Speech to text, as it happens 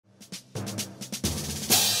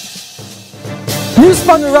News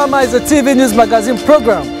Panorama is a TV news magazine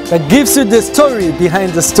program that gives you the story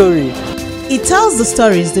behind the story. It tells the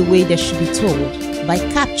stories the way they should be told, by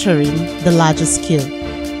capturing the larger scale.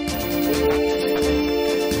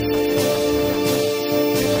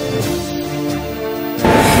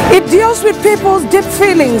 It deals with people's deep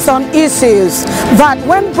feelings on issues that,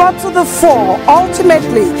 when brought to the fore,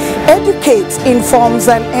 ultimately educates, informs,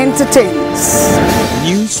 and entertains.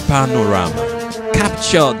 News Panorama.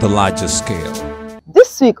 Capture the larger scale.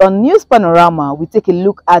 This week on News Panorama, we take a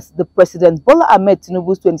look at the President Bola Ahmed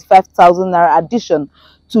Tinubu's 25,000 naira addition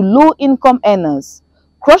to low-income earners,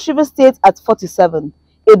 Cross River State at 47,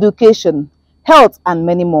 education, health, and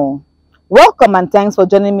many more. Welcome and thanks for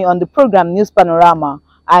joining me on the program News Panorama.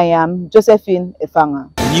 I am Josephine Efanga.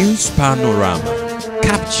 News Panorama.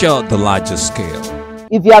 Capture the larger scale.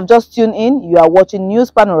 If you have just tuned in, you are watching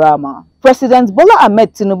News Panorama. President Bola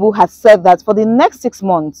Ahmed Tinubu has said that for the next 6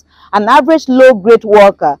 months, an average low-grade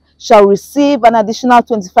worker shall receive an additional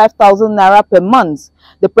 25,000 naira per month.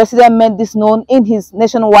 The president made this known in his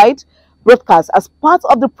nationwide broadcast as part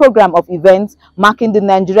of the program of events marking the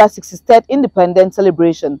Nigeria 63rd Independence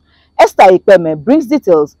Celebration. Esther Ikpeme brings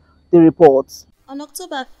details. The report. On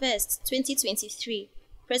October 1st, 2023,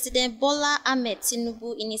 President Bola Ahmed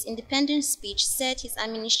Tinubu, in his independence speech, said his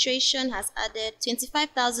administration has added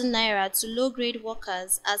 25,000 naira to low-grade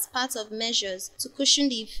workers as part of measures to cushion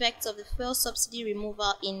the effects of the fuel subsidy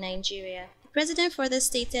removal in Nigeria. The president further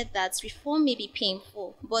stated that reform may be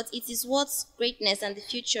painful, but it is what greatness and the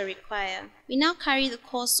future require. We now carry the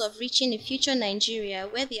course of reaching a future Nigeria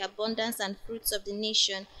where the abundance and fruits of the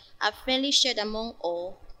nation are fairly shared among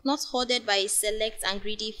all, not hoarded by a select and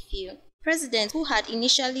greedy few. President, who had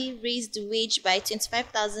initially raised the wage by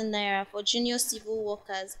 25,000 naira for junior civil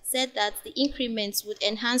workers, said that the increments would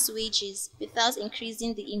enhance wages without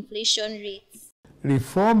increasing the inflation rates.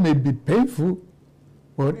 Reform may be painful,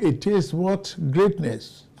 but it is what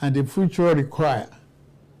greatness and the future require.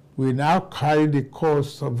 We now carry the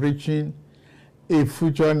course of reaching a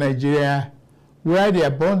future Nigeria where the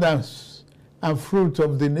abundance and fruit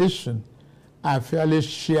of the nation are fairly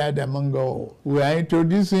shared among all. We are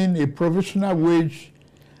introducing a provisional wage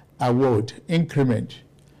award increment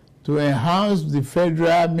to enhance the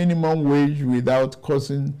federal minimum wage without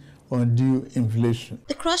causing undue inflation.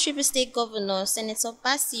 The Cross River State Governor, Senator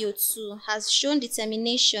Basio too, has shown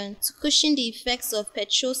determination to cushion the effects of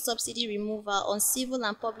petrol subsidy removal on civil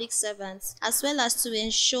and public servants, as well as to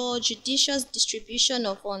ensure judicious distribution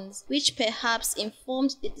of funds, which perhaps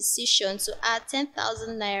informed the decision to add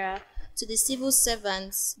 10,000 naira to the civil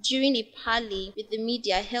servants during a parley with the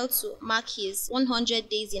media held to mark his 100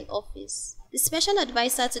 days in office. The special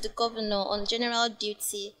advisor to the governor on general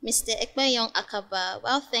duty, Mr. Ekpenyong Akaba,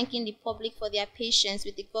 while thanking the public for their patience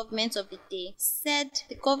with the government of the day, said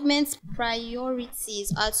the government's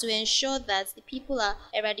priorities are to ensure that the people are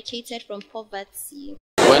eradicated from poverty.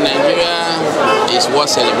 When Nigeria is worth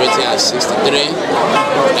celebrating at 63,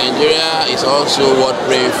 Nigeria is also worth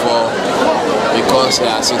praying for, because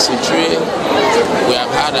at 63 we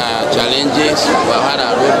have had our challenges, we have had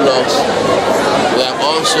our roadblocks, we have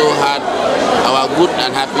also had our good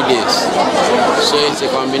and happy days. So it's a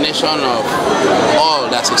combination of all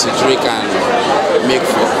that 63 can make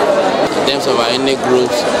for. In terms of our ethnic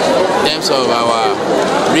groups, in terms of our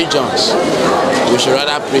regions, we should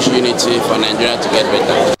rather preach unity for Nigeria to get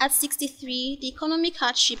better. At 63, the economic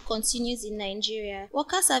hardship continues in Nigeria.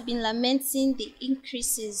 Workers have been lamenting the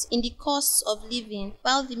increases in the costs of living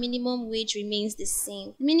while the minimum wage remains the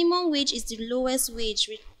same. The minimum wage is the lowest wage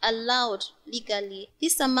allowed legally.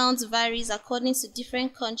 This amount varies according to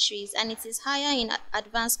different countries, and it is higher in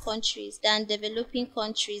advanced countries than developing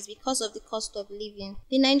countries because of the cost of living.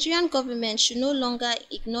 The Nigerian government should no longer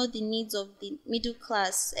ignore the needs of the middle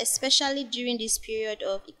class, especially during this period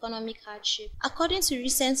of economic hardship. According to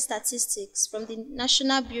recent statistics from the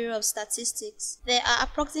National Bureau of Statistics, there are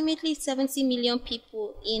approximately 70 million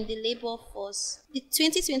people in the labor force. The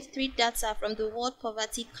 2023 data from the World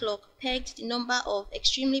Poverty Clock pegged the number of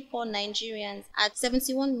extremely poor Nigerians at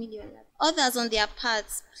 71 million. Others, on their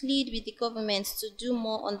parts, plead with the government to do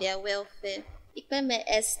more on their welfare. Ikpeme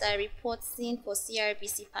Esther reporting for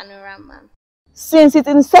CRBC Panorama. Since its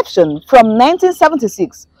inception from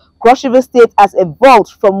 1976, Cross River State has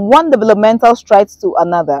evolved from one developmental stride to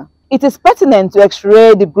another. It is pertinent to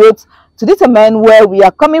x-ray the growth to determine where we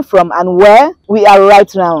are coming from and where we are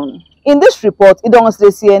right now. In this report, Idong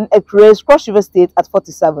Osdesien x-rays Cross River State at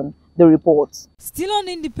 47. The The report. Still on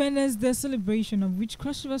Independence Day celebration, of which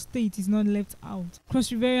Cross River State is not left out, Cross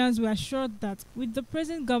Riverians were assured that with the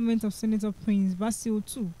present government of Senator Prince Bassey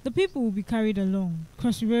II, the people will be carried along.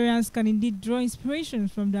 Cross Riverians can indeed draw inspiration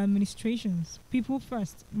from the administration's People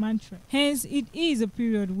First mantra. Hence, it is a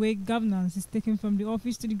period where governance is taken from the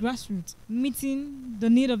office to the grassroots, meeting the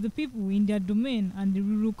need of the people in their domain and the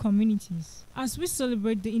rural communities. As we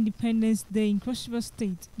celebrate the Independence Day in Cross River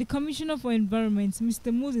State, the Commissioner for Environment,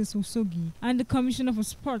 Mr. Moses Osogi, and the Commissioner for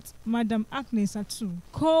Sport, Madam Agnes Atu,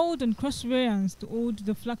 called on Cross Riverians to hold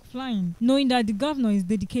the flag flying, knowing that the governor is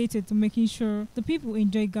dedicated to making sure the people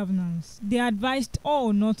enjoy governance. They advised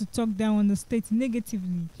all not to talk down on the state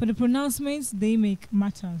negatively, for the pronouncements they make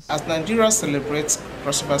matters. As Nigeria celebrates,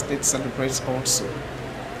 Cross River State celebrates also.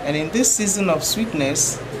 And in this season of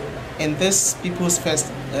sweetness, in this People's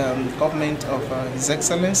First government of His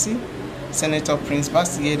Excellency, Senator Prince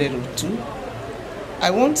Bassey II, I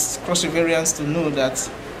want Cross Riverians to know that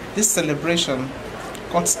this celebration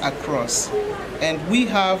cuts across, and we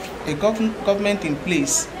have a government in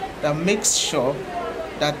place that makes sure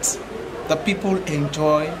that the people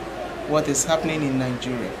enjoy what is happening in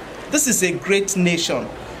Nigeria. This is a great nation.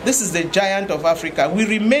 This is the giant of Africa. We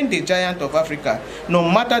remain the giant of Africa. No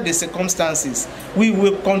matter the circumstances, we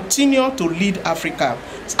will continue to lead Africa.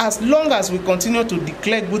 As long as we continue to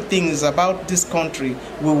declare good things about this country,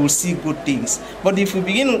 we will see good things. But if we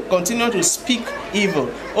begin to continue to speak evil,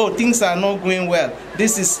 oh, things are not going well,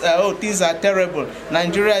 this is, oh, things are terrible,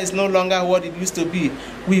 Nigeria is no longer what it used to be,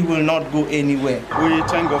 we will not go anywhere. We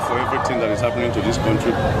thank God for everything that is happening to this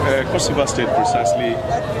country. Cross River State precisely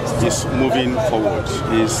is moving forward,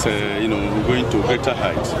 is going to greater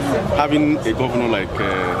heights. Having a governor like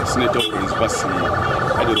Senator Prince Bassey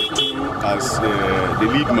as the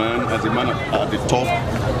lead man, as the man at the top,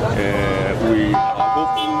 we are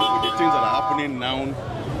hopeful with the things that are happening now.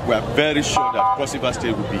 We are very sure that Cross River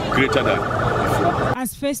State will be greater than before.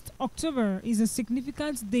 As 1st October is a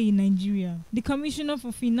significant day in Nigeria, the Commissioner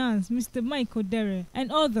for Finance, Mr. Mike Odere,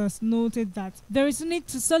 and others noted that there is a need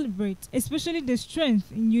to celebrate, especially the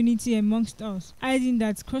strength in unity amongst us, adding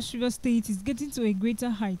that Cross River State is getting to a greater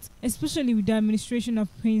height, especially with the administration of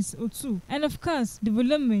Prince Otu. And of course,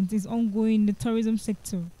 development is ongoing in the tourism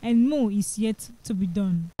sector, and more is yet to be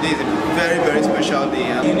done. It is a very, very special day,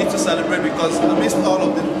 and you need to celebrate because amidst all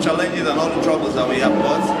of the challenges and all the troubles that we have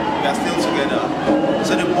got, we are still together.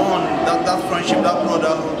 So the bond, that friendship, that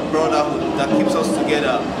brotherhood that keeps us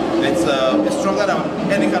together, it's stronger than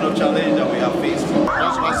any kind of challenge that we have faced.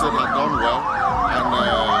 Cross River State has done well and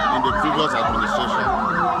in the previous administration,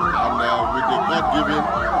 and with the God-given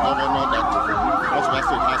governor that Cross River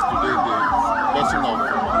State has today, the person of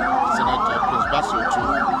Senator Prince Bassey II,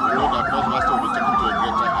 we know that Cross River State will be taken to a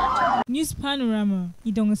greater height. News Panorama,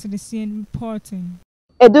 Idonga Sedesian reporting.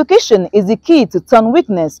 Education is the key to turn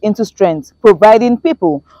weakness into strength, providing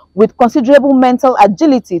people with considerable mental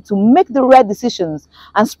agility to make the right decisions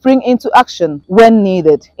and spring into action when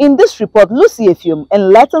needed. In this report, Lucy Effium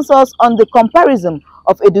enlightens us on the comparison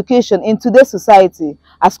of education in today's society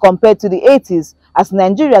as compared to the 80s as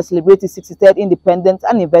Nigeria celebrated its 63rd independence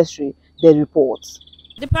anniversary. They report.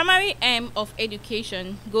 The primary aim of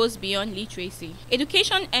education goes beyond literacy.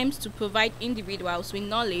 Education aims to provide individuals with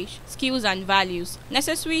knowledge, skills, and values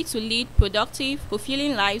necessary to lead productive,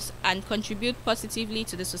 fulfilling lives and contribute positively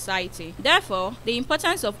to the society. Therefore, the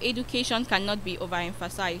importance of education cannot be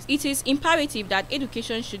overemphasized. It is imperative that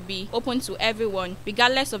education should be open to everyone,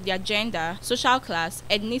 regardless of their gender, social class,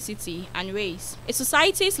 ethnicity, and race. A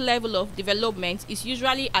society's level of development is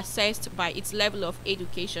usually assessed by its level of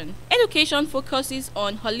education. Education focuses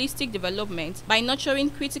on holistic development by nurturing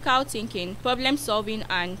critical thinking, problem solving,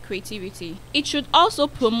 and creativity. It should also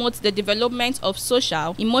promote the development of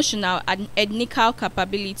social, emotional, and ethnical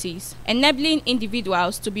capabilities, enabling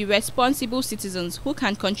individuals to be responsible citizens who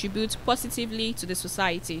can contribute positively to the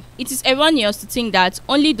society. It is erroneous to think that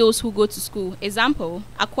only those who go to school, example,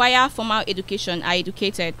 acquire formal education, are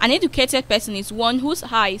educated. An educated person is one whose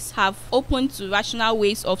eyes have opened to rational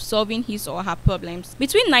ways of solving his or her problems.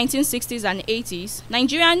 Between 1960s and 80s,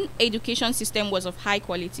 Nigerian education system was of high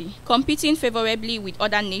quality, competing favorably with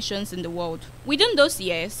other nations in the world. Within those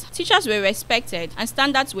years, teachers were respected and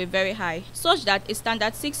standards were very high, such that a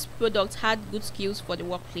standard 6 product had good skills for the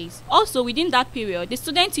workplace. Also, within that period, the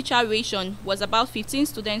student-teacher ratio was about 15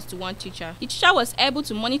 students to 1 teacher. The teacher was able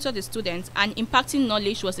to monitor the students and imparting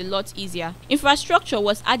knowledge was a lot easier. Infrastructure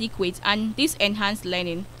was adequate and this enhanced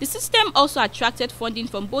learning. The system also attracted funding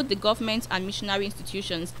from both the government and missionary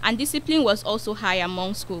institutions, and discipline was also higher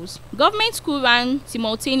among schools. Government school ran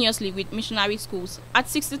simultaneously with missionary schools. At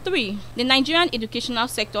 63, the Nigerian educational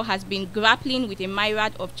sector has been grappling with a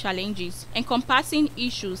myriad of challenges, encompassing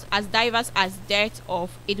issues as diverse as dearth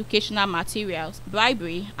of educational materials,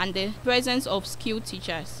 bribery, and the presence of skilled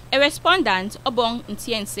teachers. A respondent, Obong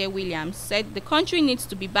Ntiense Williams, said the country needs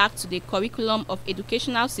to be back to the curriculum of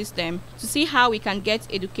educational system to see how we can get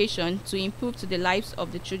education to improve to the lives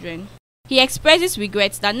of the children. He expresses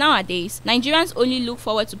regrets that nowadays, Nigerians only look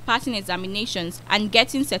forward to passing examinations and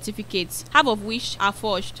getting certificates, half of which are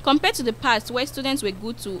forged. Compared to the past where students were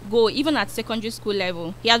good to go even at secondary school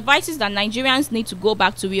level, he advises that Nigerians need to go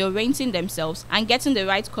back to reorienting themselves and getting the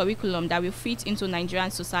right curriculum that will fit into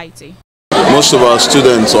Nigerian society. Most of our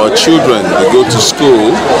students or children, they go to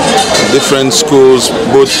school, different schools,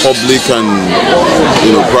 both public and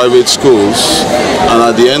private schools, and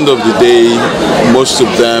at the end of the day, most of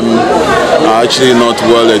them are actually not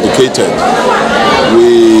well educated.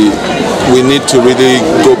 We need to really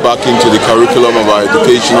go back into the curriculum of our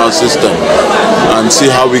educational system and see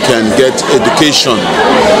how we can get education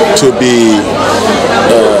to be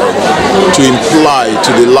to imply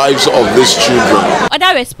to the lives of these children.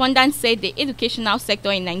 Other respondents said the educational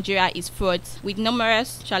sector in Nigeria is fraught with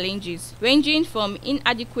numerous challenges, ranging from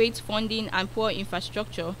inadequate funding and poor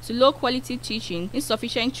infrastructure to low-quality teaching,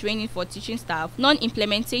 insufficient training for teaching staff,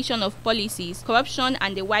 non-implementation of policies, corruption,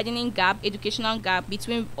 and the widening educational gap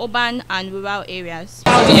between urban and rural areas.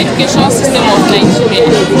 The educational system of Nigeria,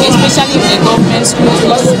 especially in the government schools,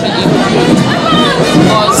 must be improved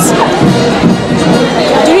because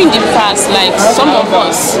during the past, like some of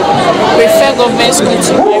us prefer government school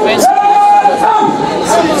to private school.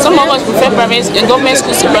 Some of us prefer government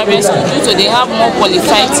schools to private school due to they have more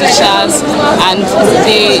qualified teachers and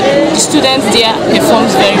the students there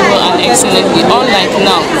performs very well and excellently, unlike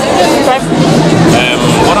now.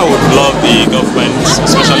 What I would love the government,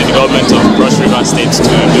 especially the government of Cross River State,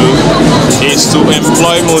 to do is to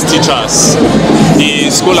employ more teachers. The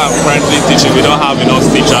school I'm currently teaching, we don't have enough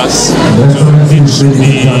teachers to teach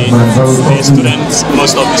the students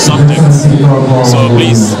most of the subjects. So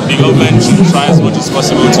please, the government should try as much as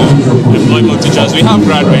possible to employ more teachers. We have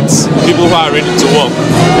graduates, people who are ready to work,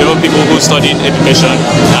 even people who studied education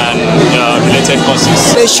and related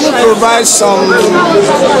courses. They should provide some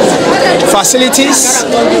facilities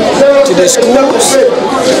to the schools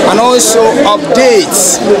and also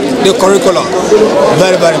update the curriculum.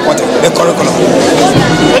 Very, very important, the curriculum.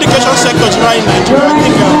 Education sector in Nigeria, I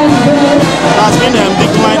think there has been a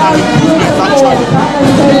decline and improvement actually.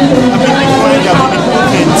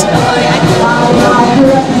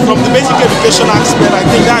 From the basic education aspect, I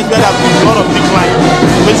think that's where there has been a lot of decline.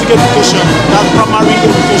 Basic education, that's primary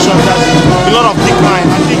education, there's a lot of decline.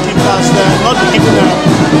 I think it has not been given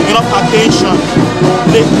enough attention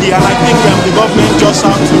lately, and I think the government just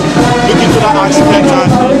have to look into that aspect and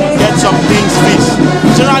get some things fixed.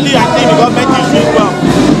 Generally, I think the government is doing well.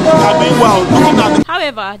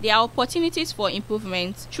 However, there are opportunities for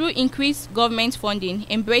improvement through increased government funding,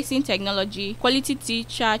 embracing technology, quality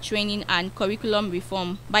teacher training, and curriculum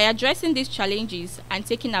reform. By addressing these challenges and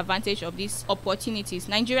taking advantage of these opportunities,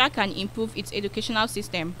 Nigeria can improve its educational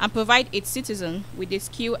system and provide its citizens with the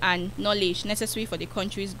skill and knowledge necessary for the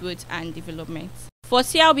country's growth and development. For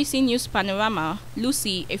CRBC News Panorama,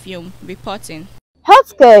 Lucy Effium reporting.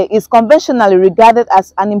 Healthcare is conventionally regarded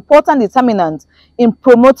as an important determinant in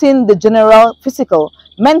promoting the general physical,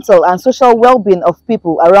 mental, and social well-being of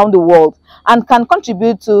people around the world and can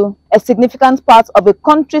contribute to a significant part of a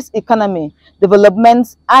country's economy,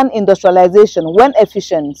 development, and industrialization when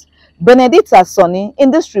efficient. Benedicta Sonny,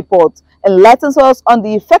 in this report, enlightens us on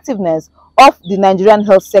the effectiveness of the Nigerian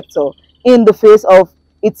health sector in the face of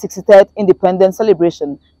its 63rd independence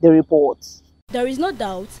celebration. The report. There is no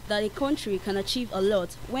doubt that a country can achieve a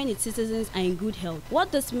lot when its citizens are in good health.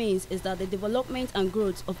 What this means is that the development and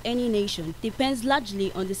growth of any nation depends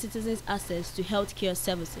largely on the citizens' access to healthcare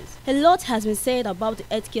services. A lot has been said about the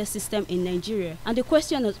healthcare system in Nigeria, and the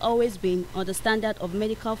question has always been on the standard of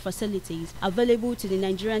medical facilities available to the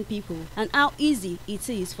Nigerian people and how easy it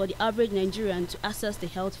is for the average Nigerian to access the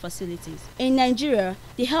health facilities. In Nigeria,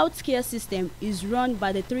 the healthcare system is run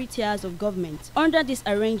by the 3 tiers of government. Under this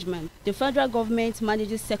arrangement, the federal government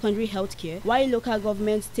manages secondary healthcare, while local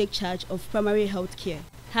governments take charge of primary healthcare.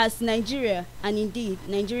 As Nigeria, and indeed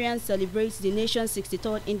Nigerians, celebrate the nation's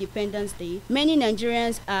 63rd Independence Day, many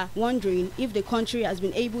Nigerians are wondering if the country has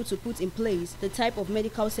been able to put in place the type of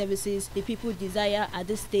medical services the people desire at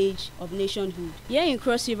this stage of nationhood. Here in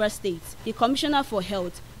Cross River State, the Commissioner for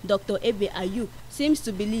Health, Dr. Ebe Ayub, seems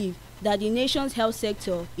to believe that the nation's health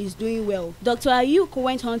sector is doing well. Dr. Ayuk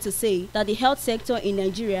went on to say that the health sector in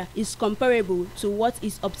Nigeria is comparable to what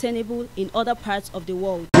is obtainable in other parts of the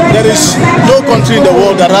world. There is no country in the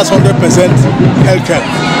world that has 100% healthcare.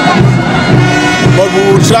 But we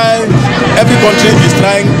will try, every country is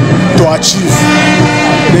trying to achieve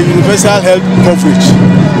the universal health coverage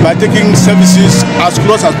by taking services as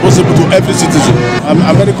close as possible to every citizen.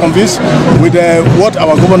 I'm very convinced with what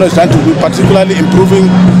our governor is trying to do, particularly improving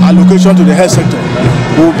allocation to the health sector.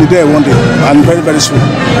 We will be there one day and very, very soon.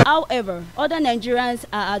 However, other Nigerians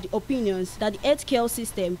are of the opinions that the healthcare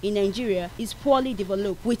system in Nigeria is poorly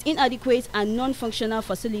developed with inadequate and non-functional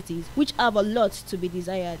facilities which have a lot to be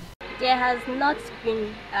desired. There has not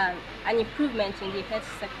been an improvement in the health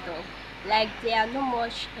sector. Like there are no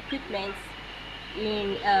much equipment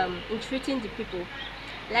in treating the people.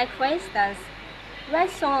 Like for instance, when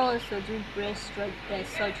someone wants to do brain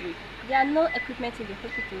surgery, there are no equipment in the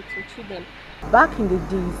hospital to treat them. Back in the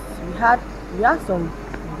days, we had some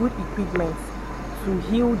good equipment to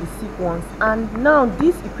heal the sick ones, and now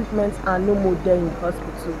these equipments are no more there in the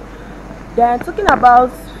hospital. They are talking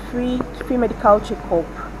about free medical checkup.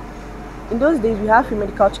 In those days, we have free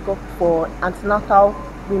medical checkup for antenatal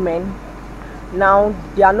women. Now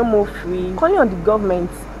they are no more free. Calling on the government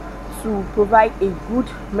to provide a good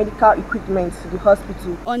medical equipment to the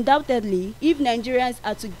hospital. Undoubtedly, if Nigerians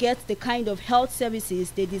are to get the kind of health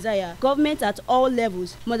services they desire, government at all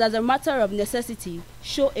levels must, as a matter of necessity,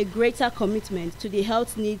 show a greater commitment to the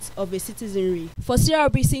health needs of a citizenry. For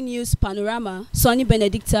CRBC News Panorama, Sonny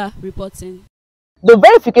Benedicta reporting. The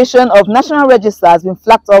verification of national register has been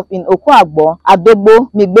flagged off in Okwagbo,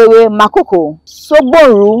 Adogbo, Migbewe, Makoko,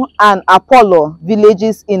 Soboru, and Apollo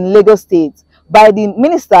villages in Lagos State by the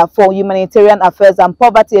Minister for Humanitarian Affairs and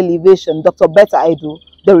Poverty Alleviation, Dr. Betta Edu.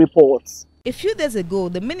 The reports. A few days ago,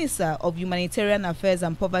 the Minister of Humanitarian Affairs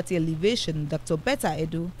and Poverty Alleviation, Dr. Betta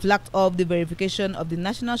Edu, flagged off the verification of the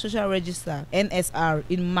National Social Register (NSR)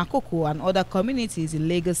 in Makoko and other communities in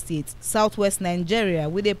Lagos State, southwest Nigeria,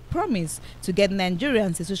 with a promise to get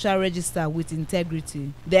Nigerians a social register with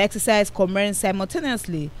integrity. The exercise commenced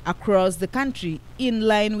simultaneously across the country in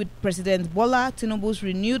line with President Bola Tinubu's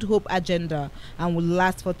renewed hope agenda and will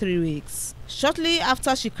last for 3 weeks. Shortly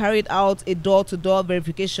after she carried out a door-to-door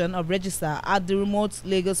verification of register at the remote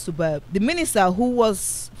Lagos suburb, the minister, who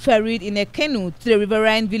was ferried in a canoe to the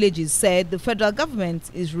riverine villages, said the federal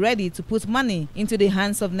government is ready to put money into the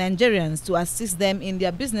hands of Nigerians to assist them in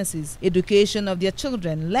their businesses, education of their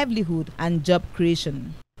children, livelihood, and job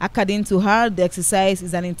creation. According to her, the exercise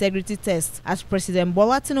is an integrity test, as President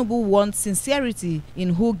Bola Tinubu wants sincerity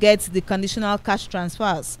in who gets the conditional cash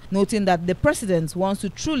transfers, noting that the president wants to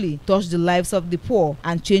truly touch the lives of the poor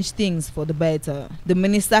and change things for the better. The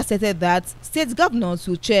minister stated that state governors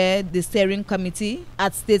will chair the steering committee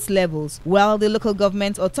at state levels, while the local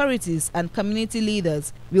government authorities and community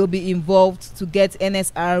leaders will be involved to get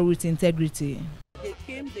NSR with integrity. They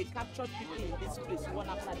came, they captured people in this place, one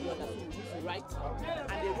after the other, right?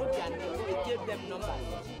 And they wrote their names, they gave them numbers.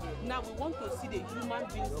 Now we want to see the human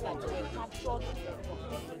beings that were captured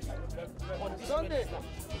on this register.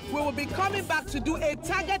 We will be coming back to do a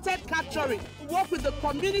targeted capturing, work with the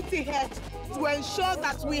community heads to ensure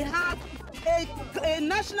that we have a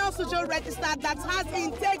national social register that has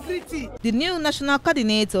integrity. The new national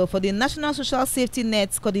coordinator for the National Social Safety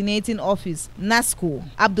Net Coordinating Office, NASCO,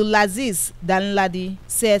 Abdulaziz Danladi,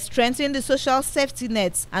 says strengthening the social safety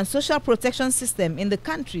nets and social protection system in the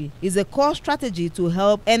country is a core strategy to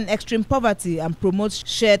help end extreme poverty and promote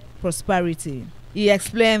shared prosperity. He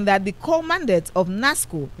explained that the core mandate of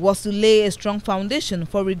NASCO was to lay a strong foundation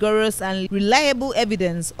for rigorous and reliable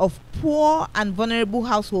evidence of poor and vulnerable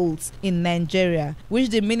households in Nigeria, which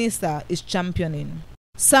the minister is championing.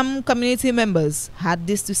 Some community members had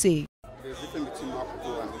this to say. There's a difference between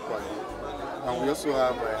Maputo and Ikwali, and we also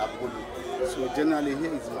have Apollo. So generally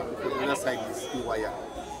here is Maputo, the other side is Iwaya,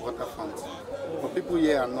 water fountain. But people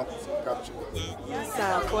here are not captured. These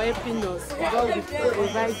are for helping us. God will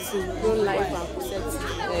provide to grow life and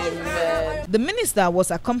protect. The minister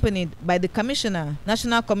was accompanied by the Commissioner,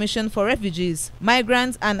 National Commission for Refugees,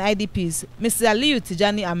 Migrants and IDPs, Mr. Aliyu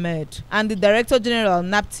Tijani Ahmed, and the Director General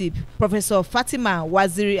NAPTIP, Professor Fatima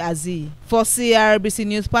Waziri Aziz. For CRBC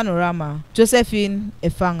News Panorama, Josephine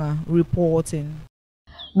Efanga reporting.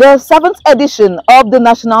 The 7th edition of the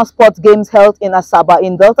National Sports Games held in Asaba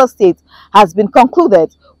in Delta State has been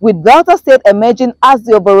concluded, with Delta State emerging as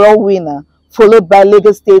the overall winner, followed by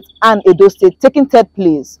Lagos State and Edo State taking 3rd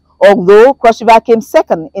place, although Cross River came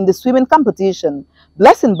 2nd in the swimming competition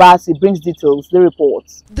Blessing Basi brings details. The report.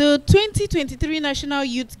 The 2023 National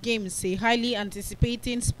Youth Games, a highly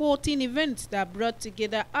anticipating sporting event that brought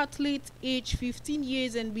together athletes aged 15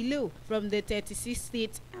 years and below from the 36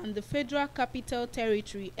 states and the Federal Capital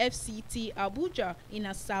Territory FCT Abuja in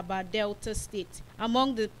Asaba Delta State.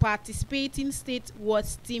 Among the participating states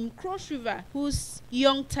was Team Cross River, whose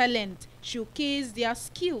young talent showcased their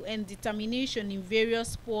skill and determination in various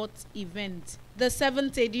sports events. The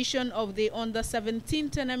 7th edition of the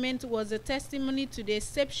Under-17 tournament was a testimony to the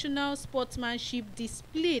exceptional sportsmanship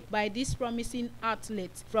displayed by these promising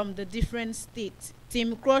athletes from the different states.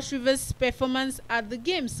 Team Cross River's performance at the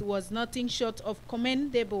games was nothing short of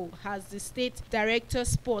commendable, as the State Director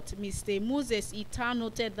Sport, Mr. Moses Ita,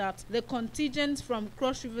 noted that the contingents from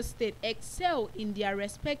Cross River State excel in their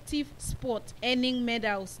respective sport, earning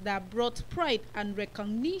medals that brought pride and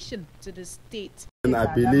recognition to the state. And I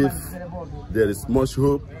believe there is much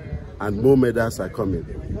hope and more medals are coming.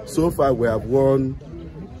 So far we have won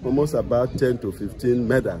almost about 10 to 15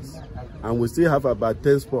 medals, and we still have about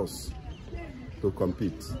 10 sports to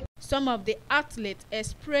compete. Some of the athletes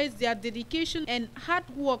expressed their dedication and hard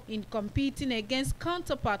work in competing against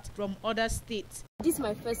counterparts from other states. This is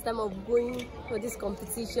my first time of going for this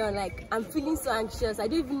competition. Like, I'm feeling so anxious. I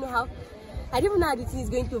don't even know how the thing is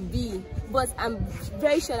going to be, but I'm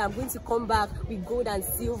very sure I'm going to come back with gold and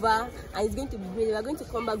silver, and it's going to be great. We're going to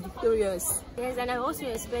come back victorious. Yes, and I also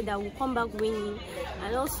expect that we'll come back winning,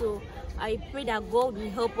 and also I pray that God will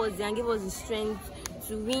help us and give us the strength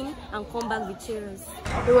to win and come back victorious.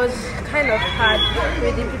 It was kind of hard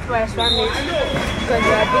with the people I swam with because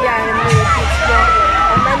they are bigger and more kids, but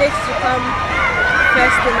I managed to come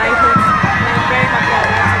first in my heat, and I'm very happy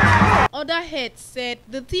about it. Other heads said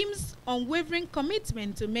the team's unwavering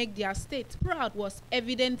commitment to make their state proud was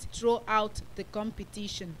evident throughout the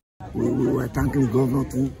competition. We were thanking the governor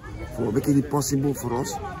too for making it possible for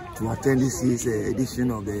us to attend this year's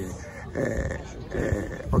edition of the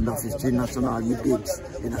Under-15 National Youth Games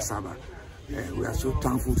in Asaba. We are so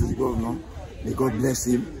thankful to the governor. May God bless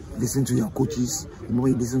him. Listen to your coaches. The more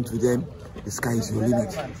you listen to them, the sky is your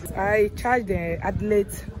limit. I charge the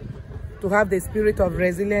athletes to have the spirit of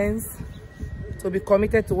resilience, to be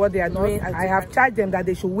committed to what they are doing. I have charged them that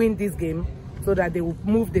they should win this game so that they will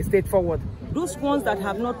move the state forward. Those ones that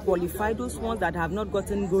have not qualified, those ones that have not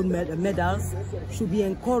gotten gold medals, should be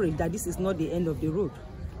encouraged that this is not the end of the road.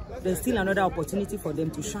 There's still another opportunity for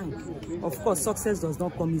them to shine. Of course, success does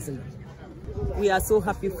not come easily. We are so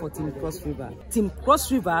happy for Team Cross River. Team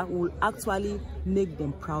Cross River will actually make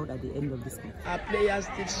them proud at the end of this game. Our players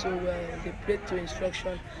did so well. They played to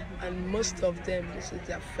instruction, and most of them, this is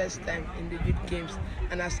their first time in the youth games.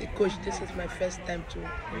 And as a coach, this is my first time too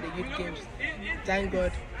in the youth games. Thank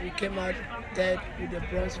God we came out third with the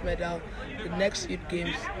bronze medal. The next youth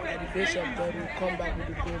games, by the grace of God, we'll come back with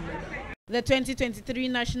the gold medal. The 2023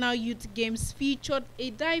 National Youth Games featured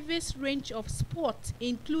a diverse range of sports,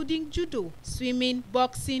 including judo, swimming,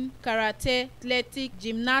 boxing, karate, athletic,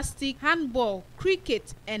 gymnastics, handball,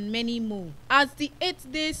 cricket, and many more. As the 8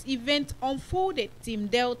 days event unfolded, Team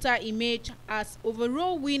Delta emerged as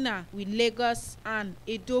overall winner, with Lagos and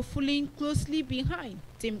Edo falling closely behind.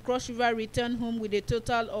 Team Cross River returned home with a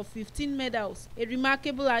total of 15 medals, a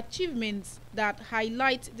remarkable achievement that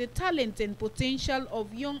highlights the talent and potential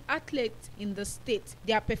of young athletes in the state.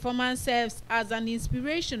 Their performance serves as an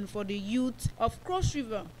inspiration for the youth of Cross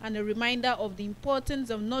River and a reminder of the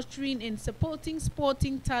importance of nurturing and supporting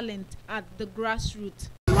sporting talent at the grassroots.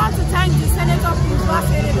 We want to thank the Senator too,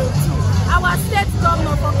 our state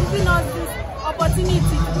governor, for giving us this opportunity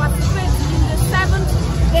to participate in the 7th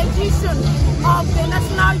edition of the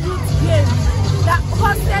National Youth Games that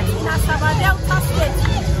hosted in Asaba Delta State.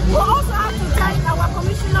 We also have to thank our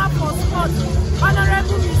Commissioner for Sport,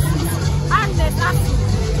 Honorable Mrs. Agnes Asi,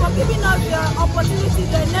 for giving us the opportunity,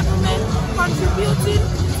 the enablement, contributing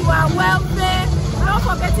to our welfare, not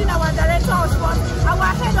forgetting our Director of Sport,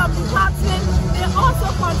 our Head of Department. They also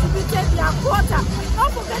contributed their quota.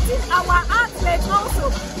 Not forgetting our athletes also,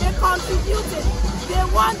 they contributed. They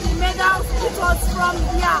won the medals. It was from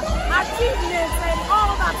their achievements and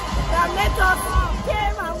all that made us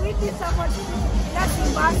came and with this opportunity. Let's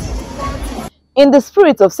embrace it. In the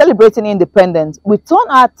spirit of celebrating independence, we turn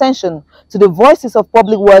our attention to the voices of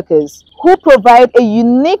public workers who provide a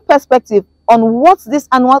unique perspective on what this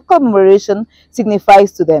annual commemoration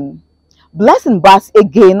signifies to them. Blessing Bass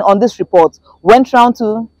again on this report went round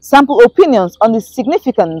to sample opinions on the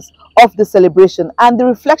significance of the celebration and the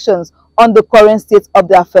reflections on the current state of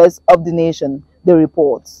the affairs of the nation. The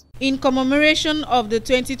reports. In commemoration of the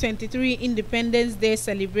 2023 Independence Day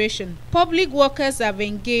celebration, public workers have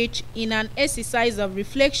engaged in an exercise of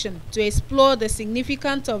reflection to explore the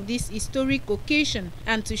significance of this historic occasion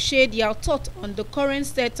and to share their thought on the current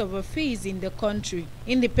state of affairs in the country.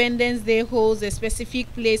 Independence Day holds a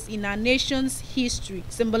specific place in our nation's history,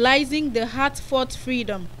 symbolizing the hard-fought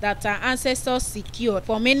freedom that our ancestors secured.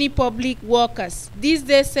 For many public workers, this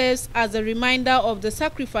day serves as a reminder of the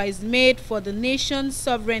sacrifice made for the nation's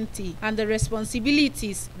sovereignty and the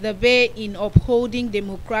responsibilities they bear in upholding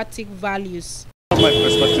democratic values. From my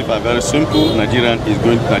perspective are very simple. Nigeria is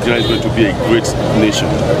going to be a great nation.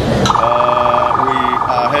 We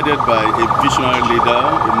are headed by a visionary leader,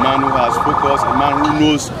 a man who has focus, a man who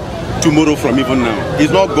knows tomorrow from even now.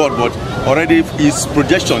 He's not God, but already his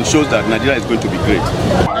projection shows that Nigeria is going to be great.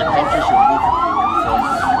 The country should move from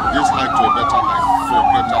this height to a better height, to a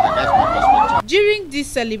greater height. That's my perspective. During this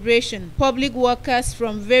celebration, public workers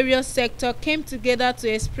from various sectors came together to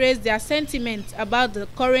express their sentiments about the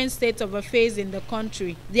current state of affairs in the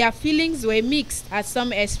country. Their feelings were mixed, as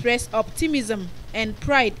some expressed optimism and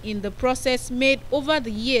pride in the progress made over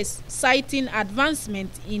the years, citing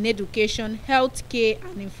advancement in education, healthcare,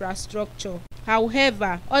 and infrastructure.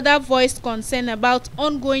 However, others voiced concern about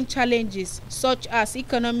ongoing challenges such as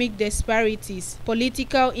economic disparities,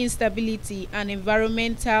 political instability, and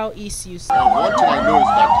environmental issues. One thing I know is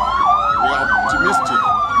that we are optimistic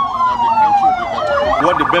that the country will be better.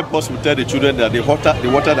 What the bed boss will tell the children that the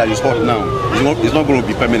water that is hot now is not going to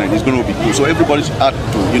be permanent, it's going to be cool. So everybody should add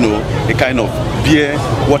to, a kind of bear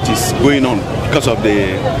what is going on because of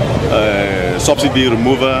the subsidy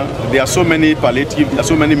removal. There are so many palliative, there are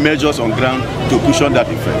so many measures on ground to cushion that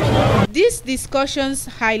effect. These discussions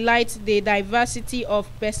highlight the diversity of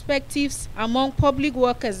perspectives among public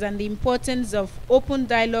workers and the importance of open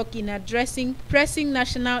dialogue in addressing pressing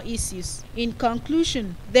national issues. In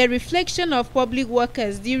conclusion, the reflection of public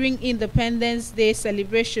workers during Independence Day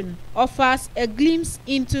celebration offers a glimpse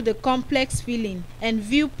into the complex feeling and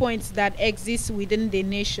viewpoints that exist within the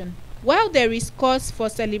nation. While there is cause for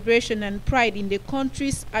celebration and pride in the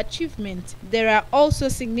country's achievement, there are also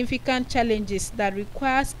significant challenges that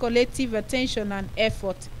require collective attention and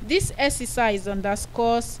effort. This exercise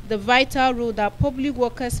underscores the vital role that public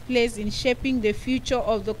workers play in shaping the future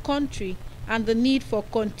of the country and the need for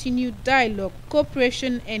continued dialogue,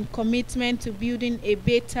 cooperation, and commitment to building a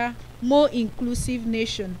better, more inclusive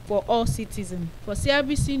nation for all citizens. For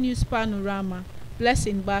CRBC News Panorama,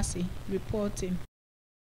 Blessing Bassi reporting.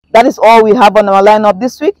 That is all we have on our lineup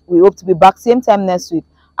this week. We hope to be back same time next week.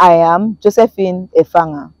 I am Josephine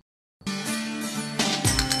Efanga.